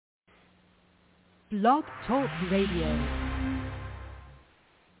Blog Talk Radio.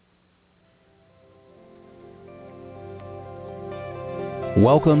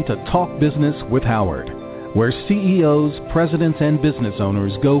 Welcome to Talk Business with Howard, where CEOs, presidents, and business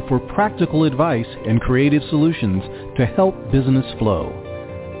owners go for practical advice and creative solutions to help business flow.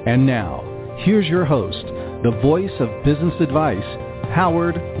 And now, here's your host, the voice of business advice,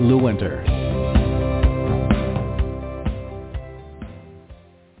 Howard Lewinter.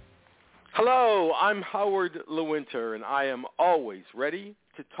 Hello, I'm Howard Lewinter, and I am always ready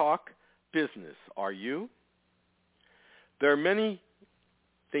to talk business. Are you? There are many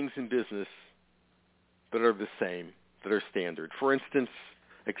things in business that are the same, that are standard. For instance,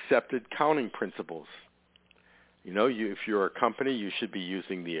 accepted accounting principles. You know, if you're a company, you should be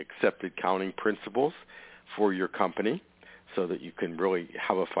using the accepted accounting principles for your company so that you can really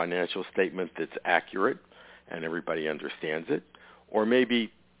have a financial statement that's accurate and everybody understands it. Or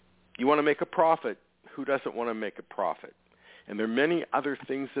maybe you want to make a profit. Who doesn't want to make a profit? And there are many other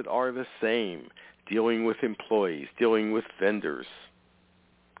things that are the same, dealing with employees, dealing with vendors,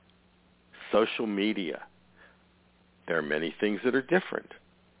 social media. There are many things that are different.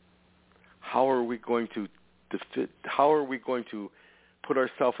 How are we going to put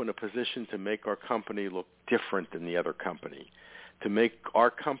ourselves in a position to make our company look different than the other company, to make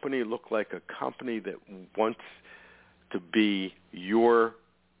our company look like a company that wants to be your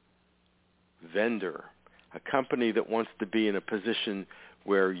vendor, a company that wants to be in a position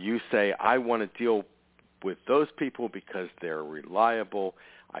where you say, I want to deal with those people because they're reliable,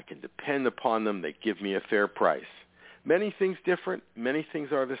 I can depend upon them, they give me a fair price. Many things different, many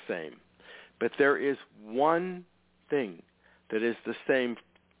things are the same. But there is one thing that is the same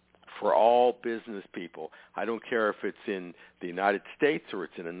for all business people. I don't care if it's in the United States or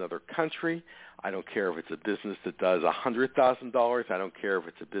it's in another country. I don't care if it's a business that does $100,000. I don't care if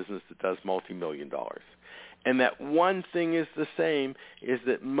it's a business that does multi-million dollars. And that one thing is the same, is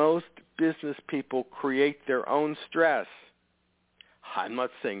that most business people create their own stress. I'm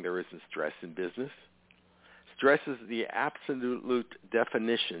not saying there isn't stress in business. Stress is the absolute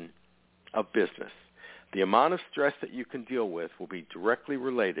definition of business. The amount of stress that you can deal with will be directly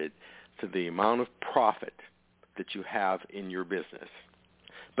related to the amount of profit that you have in your business.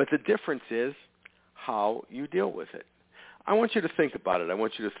 But the difference is how you deal with it. I want you to think about it. I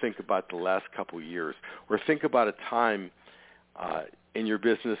want you to think about the last couple of years, or think about a time in your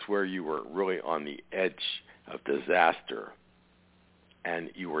business where you were really on the edge of disaster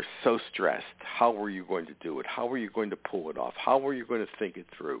and you were so stressed. How were you going to do it? How were you going to pull it off? How were you going to think it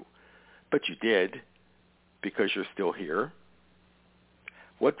through? But you did, because you're still here.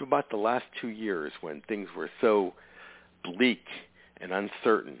 What about the last 2 years when things were so bleak and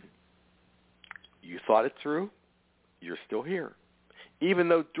uncertain? You thought it through. You're still here. Even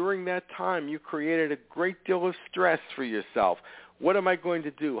though during that time you created a great deal of stress for yourself. What am I going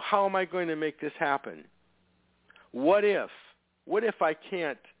to do? How am I going to make this happen? What if? What if I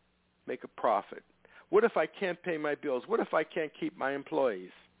can't make a profit? What if I can't pay my bills? What if I can't keep my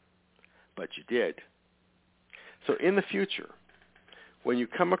employees? But you did. So in the future, when you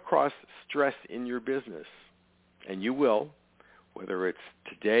come across stress in your business, and you will, whether it's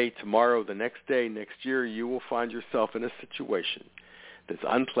today, tomorrow, the next day, next year, you will find yourself in a situation that's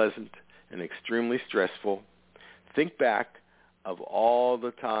unpleasant and extremely stressful. Think back of all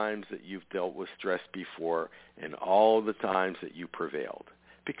the times that you've dealt with stress before and all the times that you prevailed,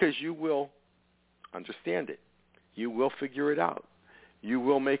 because you will understand it. You will figure it out. You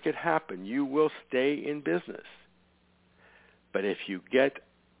will make it happen. You will stay in business. But if you get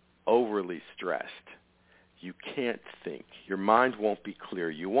overly stressed, you can't think. Your mind won't be clear.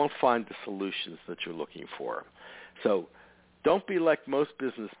 You won't find the solutions that you're looking for. So don't be like most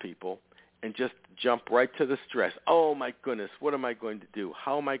business people and just jump right to the stress. Oh, my goodness, what am I going to do?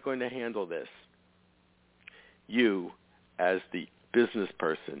 How am I going to handle this? You, as the business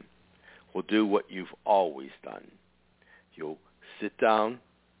person, will do what you've always done. You'll sit down.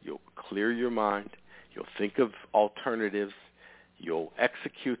 You'll clear your mind. You'll think of alternatives. You'll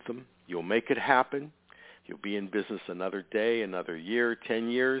execute them. You'll make it happen. You'll be in business another day, another year, 10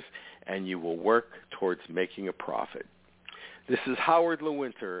 years, and you will work towards making a profit. This is Howard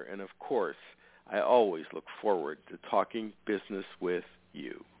Lewinter, and of course, I always look forward to talking business with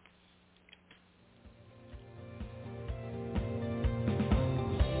you.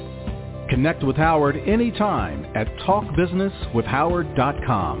 Connect with Howard anytime at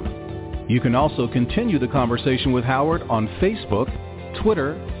talkbusinesswithhoward.com. You can also continue the conversation with Howard on Facebook,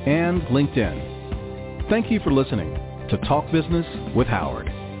 Twitter, and LinkedIn. Thank you for listening to Talk Business with Howard.